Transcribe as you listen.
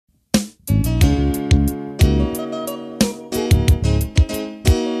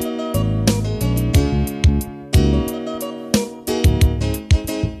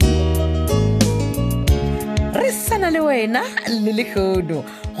wena le lekgono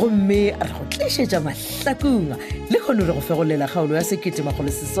gomme re go tlišetša Mahlakung lekgono re go fegolela kgaolo ya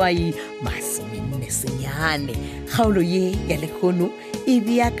 1940 kgaolo ye ya lekgono e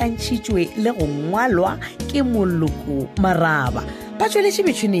beakantšhitšwe le go ngwalwa ke Moloko Maraba ba tšweletše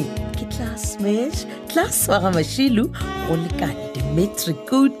metšhineng ke Class wa Mašilu go lekane Dimitri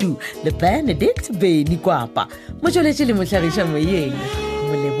Kutu le Benedict Beni Kwapa mo tšweletše le mohlagiša moyeng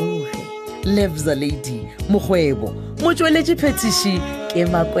Moleboge Lebza Lady Mokgwebo mo tšweletše phetiši ke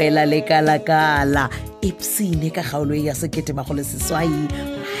Makwela le Kalakala ipsine ka kgaolo ya 1940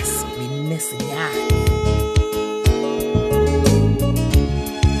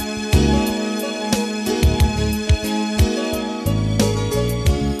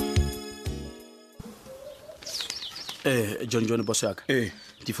 John boss yaka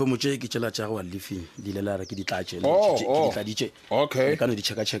difomo tše ke tšela tša go wa living di le lara ke di tlatše okay ka no di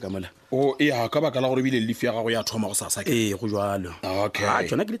check mola ya ka baka la gore bile lifi ya gago ya thoma go sasa ke go jalo okay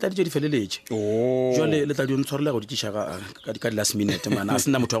tsona ke di tladitše di feleletše jwale le tladio ntshwarela go di tšiša ka di last minute mana a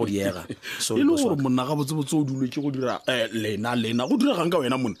sena motho wa go diega so e le gore monna ga botsebotse o dulwe ke go dira lena go dira gang ka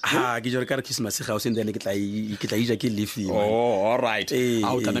wena monna ke jore ka re Christmas ga o sendene ke tla ija ke living all right a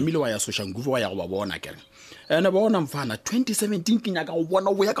o tana mile wa ya social nguvo wa ya go ba bona kere ene bona mfana 2017 ke nyaka go bona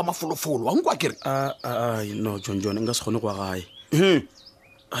o ya ka mafolofolo wa nkwa kere no John nka se kgone go gae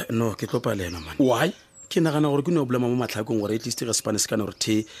no ke tlo palelwa man why ke nagana gore ke no blama mo Mahlakung gore at least re Spanish kana gore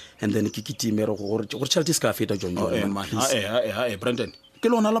the and then ke kitimere gore tšhelete se ka feta John Brandon ke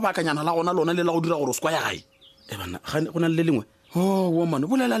lona le bakanyana la gona lona le la go dira gore o skwa ya gae bana go na le lengwe woman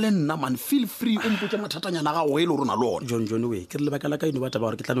bolela le nna man feel free o mpotse mathatanyana ga go e le rona le ona John we ke re lebaka la ka ino bataba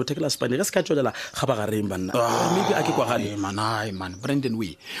gore ke tla no thekela Spanish ge se ka tšwelela ga ba gareng banna maybe a ke kwa gale man Brandon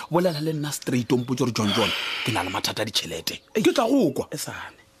we bolela le nna straight o mpotse gore John ke na le mathata di tšhelete ke tla go kwa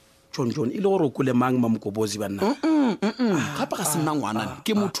esane John ile gore o kule mang mamokobozi banna gape ga se nna ngwana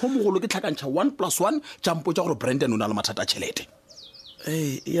ke motho mogolo ke tlhakantšha 1+1 tša mpotsa gore Brandon o na le mathata a tšhelete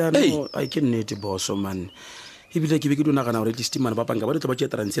ya no I can need boss man ebile ke be ke donagana gore distimane ba panka ba tlo ba tšea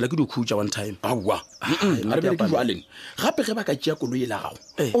transela ke di khutša one time awa re be ke jwaleng gape ge ba ka tšea koloi la gago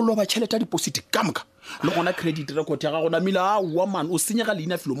o loba tšhelete ya deposit ka moka le gona credit record ya gago namile awa man o senyega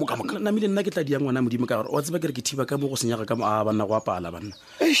leina felo mo ka moka namile nna ke tla dia ngwana modimo ka gore wa tseba ke re ke thiba ka mo go senyega ka mo banna go apala banna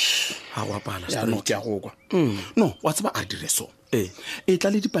go apala no ke a go kwa no wa tseba a dire so e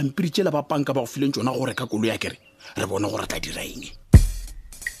tla le dipampiri tšela ba panka ba go fileng tsona gore ka koloi ya kere re bone gore tla dira eng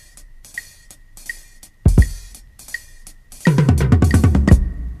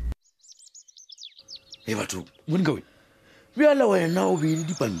batho bonka we bjala wena o beile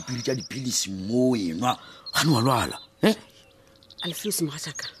dipampiri tša dipilisi mo enwa gane wa lwala Alfius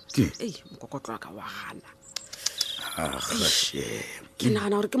mogatšaka mokokotlo wa ka wa gana ke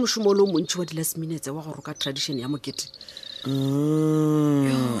nagana gore ke mošomo le o montši wa di-last minutes wa go roka tradition ya mokete wa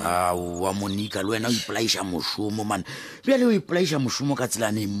monika le wena o ipolaiša mošomo man bjale o ipolaiša mošomo ka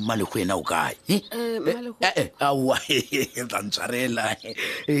tselane Malego ena o kae aowa tantshwarela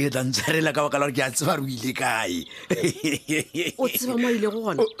ka baka la gore ke a tseba re o ile kae o tseba mo ile go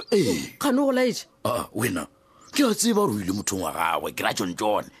gona kgane go laetše wena ke a tseba gore o ile mothong wa gagwe ke ra John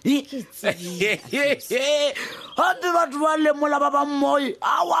gape batho ba lemola ba ba mmoi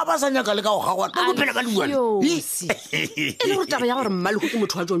aowa ba sa nyaka le ka go gagwana ba bophela ka diwane e le gore taba ya gore Mmalego ke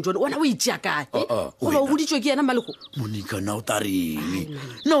motho wa John wena o itšea kae goba o boditšwe ke yena Mmalego monika na o tareng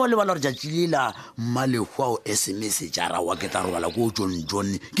nna wa lebala gore tšatši lela Mmalego a o SMS tša rawa ke tla robala ko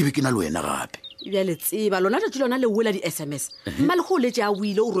John ke be ke na le wena gape bjale tseba lona tšatši lona le wela di-SMS Mmalego o letse a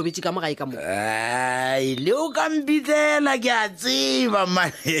wile o robetse ka mogae ka mo le o kampitela ke a tseba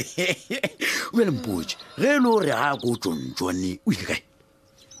man bjale mpotse ge e le gore ga ko John o ile kae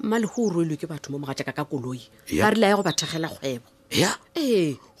Mmalego o roilwe ke batho mo mogatšaka ka koloi ba rile ya go ba thegela kgwebo ya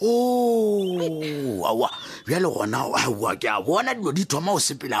aowa bjale gona aowa ke a bona dilo di thoma o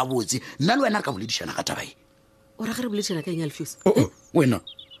sepele a botse nna le wena re ka boledišana ka tabae o ra ge re boledišana ka eng Alfius wena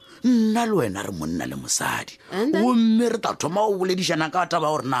nna le wena re monna le mosadi gomme re tla thoma o boledišana ka taba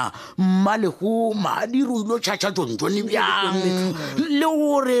gore na Mmalego madi re ile tšhatša John bjang le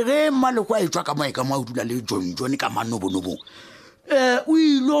gore ge Mmalego a etswa ka mae ka mo a o dula le John ka manobonobong o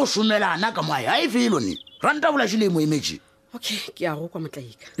ile o somelana ka mae a e felone ranta bolašile mo emetše okay ke a go kwa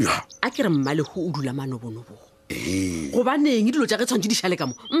motlaika a ke re Mmalego o dula manobonobong gobaneng dilo tša ge tshwantse di šale ka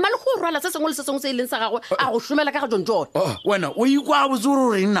mo Mmalego o rwala se sengwe le se sengwe se e leng sa gagwe a go šomela ka ga John wena o ikwa botse gore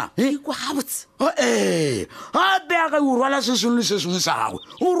o reng na ikwa gabotse gape a ka o rwala se sengwe le se sengwe sa gagwe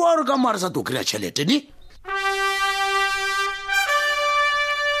o rwa gore ka moare sa to kry-a tšhelete ne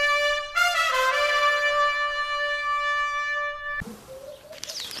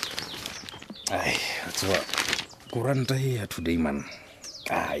kuranta ya today man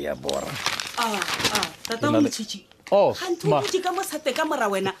ya bora tata o motšhitši gante o botse ka mosate ka mora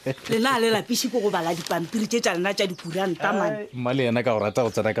wena lena le lapiši ko go bala dipampiri tše tša lena tša dikuranta mane mma le yena ka go rata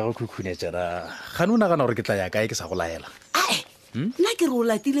go tsena ka go khukhunetšana gane o nagana gore ke tla ya kae ke sa go laela nna ke re o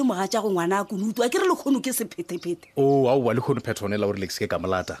latile moga tša go ngwana a konutu a ke re le kgono ke sephetephete aowa le kgono petronela o relax ke ka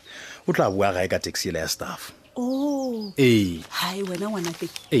molata o tla bua gae ka taxi la ya staff hai wena ngwanate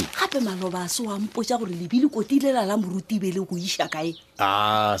gape maloba a se wa mpotsa gore lebile kotilela la moruti be le go iša kae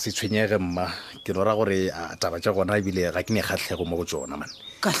se tshwenyege mma ke lora gore taba tša gona ebile ga ke ne kgatlhego mo go tsona man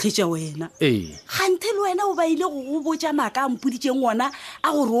ka tletša wena gante le wena o ba ile go go botsa maaka a mpoditšeng ngwana a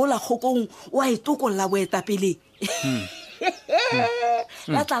gore o la kgokong o a etokolola boetapeleng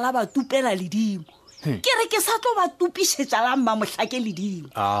la tla la ba tupela ledimo ke re ke sa tlo ba tupišetša la mma mohlake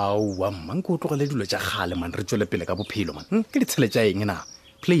ledimo aowa mma nke o tlogele dilo tša gale man re tswele pele ka bophelo man ke ditshele tša eng na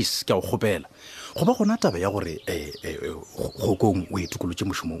please ke a o kgopela go ba gona taba ya gore kgokong o etokolotše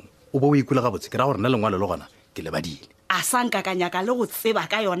mošomong o ba o ikula gabotse ke ra gore nna lengwalo le gona ke lebadile a sankakanyaka le go tseba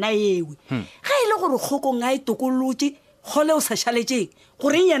ka yona ewe ga e le gore kgokong a etokolotše gole o sa šaletšeng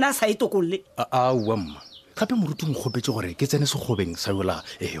goreng yena a sa etokolle aowa mma gape moruti nkgopetse gore ke tsene sekgobeng sa yola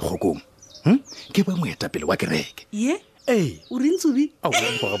kgokong ke ba moetapele wa kereke o rentsobi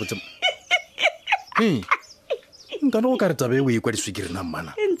gabotse nkane go ka re tabe o e kwa diswikiri na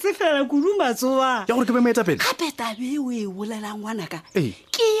mmana e ntse fela kudu matsoa ya gore ke ba moetapele gape tabe o e bolelang ngwanaka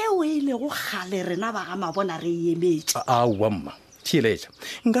ke eo e le go gale rena ba ga mabona re emetše aowa mma theeletša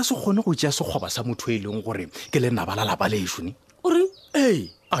nka se kgone go tšea sekgoba sa motho e leng gore ke le nabalalapa lešone ore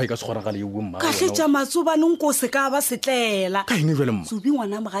a ka se kgonagale eo mma ka tletša matsobaneng ko se ka ba setlela ka eng jale mma tsobi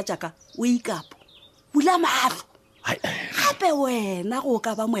ngwana moga jaaka o ikapo bula matlho gape wena go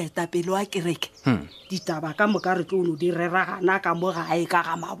ka ba moetapele wa kereke ditaba ka moka re tlo no di reragana ka mo gae ka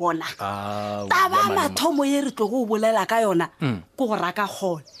ga mabona taba mathomo ye re tlo go bolela ka yona ko go raka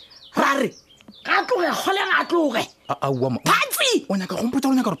kgole ra re ka tloge kgole ga tloge phantsi o nyaka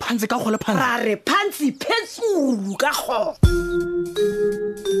gompotsa o nyaka gore phantsi ka kgole phantsi ra re phantsi phetsulu ka kgole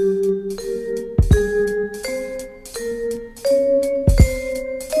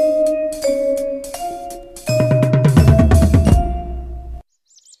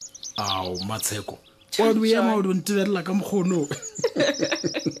matsheko wa do ya ma do ntebelela ka mkgono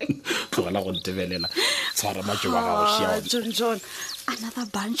tlogela go ntebelela tshwara matšo wa gago John, another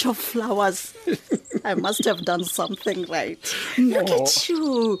bunch of flowers. I must have done something right. Look at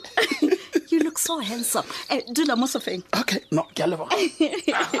you. You look so handsome. Do la mosofeng. Okay, no, ke a leboga.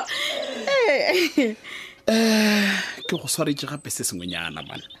 Ke go swaretše gape se sengwenyana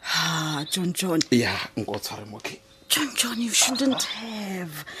man. John. Ya nko tshware mo ke. John, you shouldn't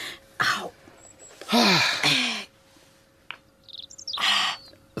have. Ow.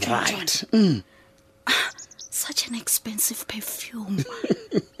 Right. Such an expensive perfume.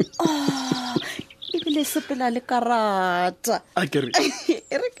 Ebile sepela le karata. Okay.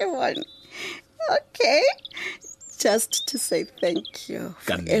 Just to say thank you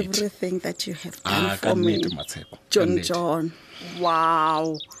for everything that you have done for me. John.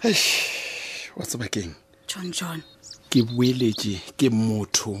 Wow. What's the king? John. Ke bueletše ke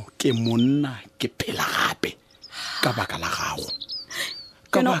motho ke monna ke phela gape ka baka la gago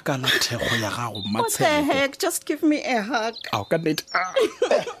ka baka la thego ya gago matshelo. What the heck? Just give me a hug. Ao ka nnete.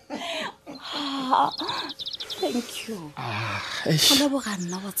 Thank you. Go leboga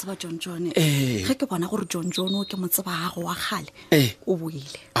nna wa tseba John. Ge ke bona gore John o ke mo tseba gago wa gale o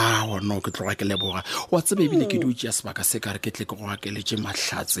boile. No ke tloga ke leboga wa tsebe ebile ke dutse ya sebaka se ka re ke tle ke go gakeletše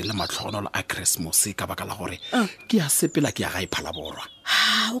mahlatse le matlhogonolo a Christmas ka baka la gore ke ya sepela ke ya ga iphala borwa.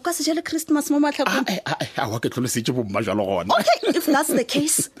 O ka se jale Christmas mo Mahlakung? Wa ke tlolositše bomma jalo gona. Okay, if that's the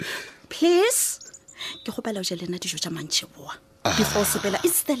case, please ke gopela o jale nna dijo tša mantšheboa before sepela.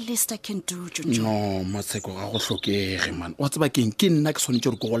 It's the least I can do, John. No matsheko ga go hlokege man wa tseba keng ke nna ke swanetše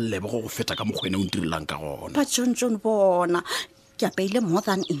gore ke go lebe go feta ka mokgwene o ntirilang ka gona. But John bona ke apeile more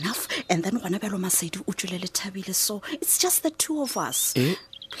than enough, and then gona bjalo Masedi o tswile le Thabile, so it's just the two of us.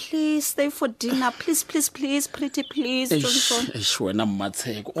 Please stay for dinner, please, pretty please, John. Wena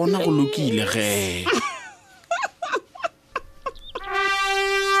matsheko ona go lokile ge.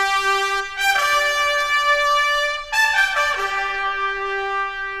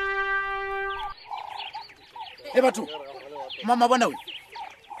 Batho mama bona we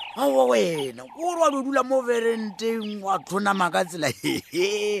awa wena o re wa dula mo verenteng wa thonama ka tsela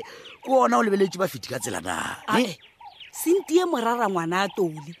ko ona o lebeletše ba fiti ka tsela na sentie morara ngwana a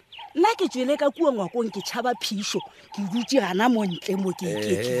tole nna ke tswele ka kua ngwakong ke tšhaba phišo ke dutse gana mo ntle mo ke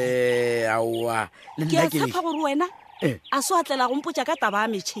aowa le ke a tshepa gore wena a se atlela go mpotsa ka taba ya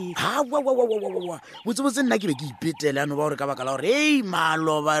metšhini botsebotse nna ke be ke ipetele ano ba gore ka baka la gore ei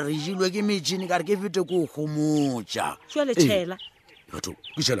maloba re jilwe ke metšhini ka re ke fete ko gomotsa jale tšhela batho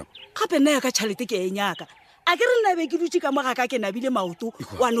ke tšhela gape nna ya ka tšhalete ke enyaka a ke re nna be ke dutse ka moga ka ke nabile maoto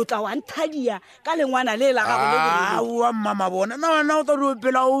wa notla wa nthadia ka lengwana le la gago aowa mmama bona na wena o tla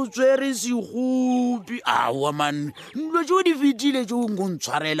phela o tswere segupi aowa man dilo tšeo di fetile tšeo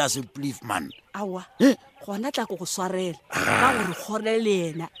nkontshwarela seplief man aowa gona tla ko go swarela ka gore kgore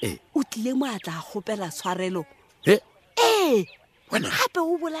le ena o tlile mo a tla kgopela tshwarelo gape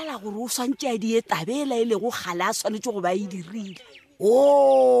o bolela gore o swantse a die tabela e le go gale a swanetse go ba e dirile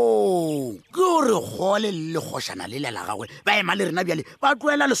ke gore gole le lekgošana le lela gagwe ba ema le rena bjale ba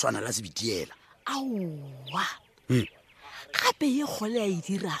tloela leswana la sebitiela aowa gape ye kgole a e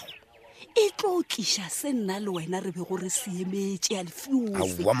dirago e tlo tliša se nna le wena re be gore se emetše a lefiofe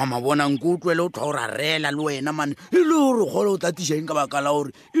aowa mama bona nko o tloele o thwa o rarela le wena mane e le gore kgole o tatiša eng ka baka la gore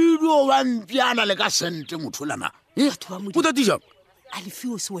e dio ba mpiana le ka sente motholana o tatiša a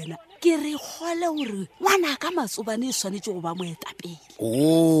lefiosi wena ke re kgole gore ngwana ka matsobane e swanetse go ba moetapele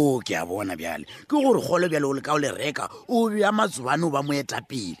ke a bona bjale ke gore kgole bjale o le ka o le reka o bea matsobane o ba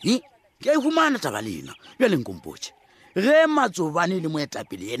moetapele ke a e humana taba lena bjale nkompotse ge matsobane le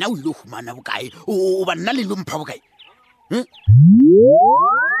moetapele yena o ile humana bokae o ba nna le lo mpha bokae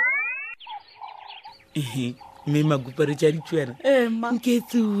mme makupare tša ditšwena nke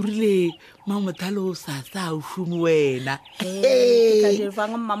tseorile mamothalo o sa o šomo wena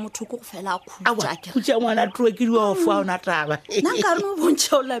khutša ngwana troe ke diofo a ona taba nankare no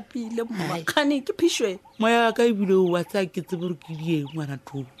bontšha o lapile mmakgane ke phišwe moya wa ka ebile o wa tsa ke tsebore ke dieng ngwana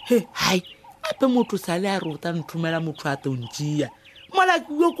too hai ape motho sa le a re o ta nthomela motho a tontšea mola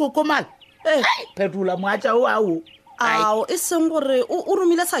ke yo kokomala phetola moatša o ao ao e seng gore o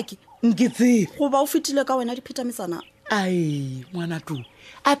romile saki nke tsebe goba o fetile ka wena diphetamisana ai ngwana too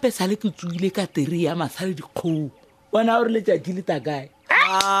ape sa le ke tsoile ka teri ya masale dikgou wena o re letšatši le takae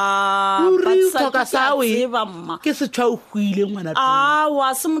tlhoka sawe ke setšhwa o huile ngwana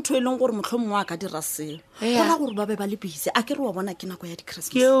wa se motho e leng gore motlho mongwe a ka dira seo gona gore ba be ba le busy a ke re wa bona ke nako ya di-Christmas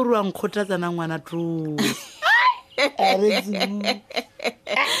ke o re wa nkgotlatsana ngwana too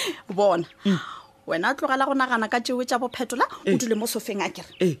bona wena tlogela go nagana ka tšeo tša bophetola o dule mo sofeng a kere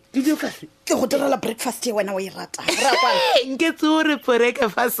ke go direla breakfast e wena o e rata nke tse re poreke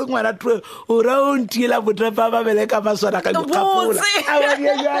fase ngwana tro o ra o ntiela botrapa ba bele ka maswana ka dikgapola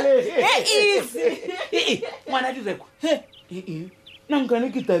ngwana direko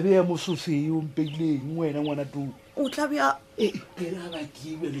nankane ke tabe ya mo sofeng o mpeileng wena ngwana tro o tlabja ke ra ba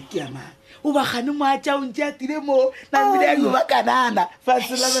kibele ke ama o ba gane mo a tšaontše a tile mo namile ya yo ba kanana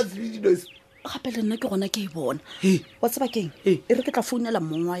fase la batsebidinosi gape le nna ke gona ke e bona wa tsebakeng e re ke tla founela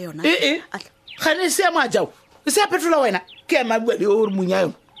mong wa yona gane se ya moajao e se ya phetola wena ke ya mabuale o re mong ya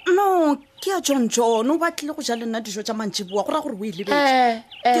yona no ke ya john o batlile go ja le nna dijo tša mantši boa go ra gore o e lebetse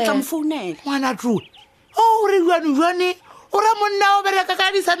ke tla mo founela ngwana tloe o re jwane jwane o ra monna o bereka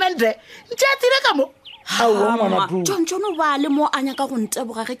ka disamente ntše a tire ka mo john o ba le mo a nyaka go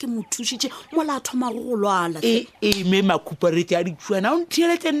nteboga ge ke mo thušitše mola a thoma go lwala me makuparete a ditšwana o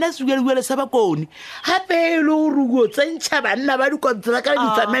ntheeletse nna sebuelebuele sa bakone gape e le gore o tsentšha banna ba dikontsela ka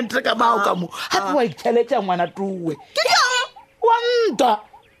disamente ka mao ka mo gape wa itheletša ngwana towe wa nta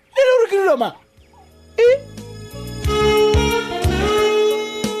e le gore ke diloma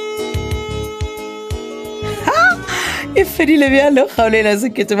e fedile bjalo kgaolo ena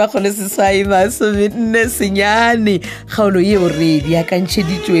sekete makgolo seswai masomenne senyane kgaolo yeo re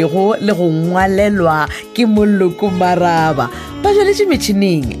beakantšheditšwego le go ngwalelwa ke Mahlakung Maraba ba jwaletše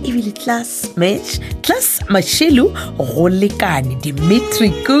metšhineng ebile class mashelu go lekane Dimitri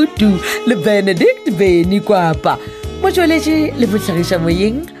Kudu le Benedict Beny Kwapa mo jwaletše le bohlagiša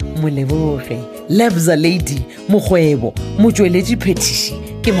moyeng Moleboge Lebza Lady Mokgwebo mo jwaletše phetiši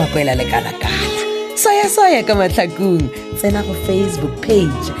ke Makwela Lekalakala saya ka Mahlakung tsena go Facebook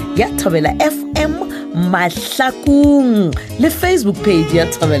page ya Thobela FM Mahlakung le Facebook page ya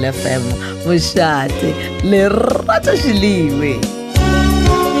Thobela FM Mošate le rata šiliwe.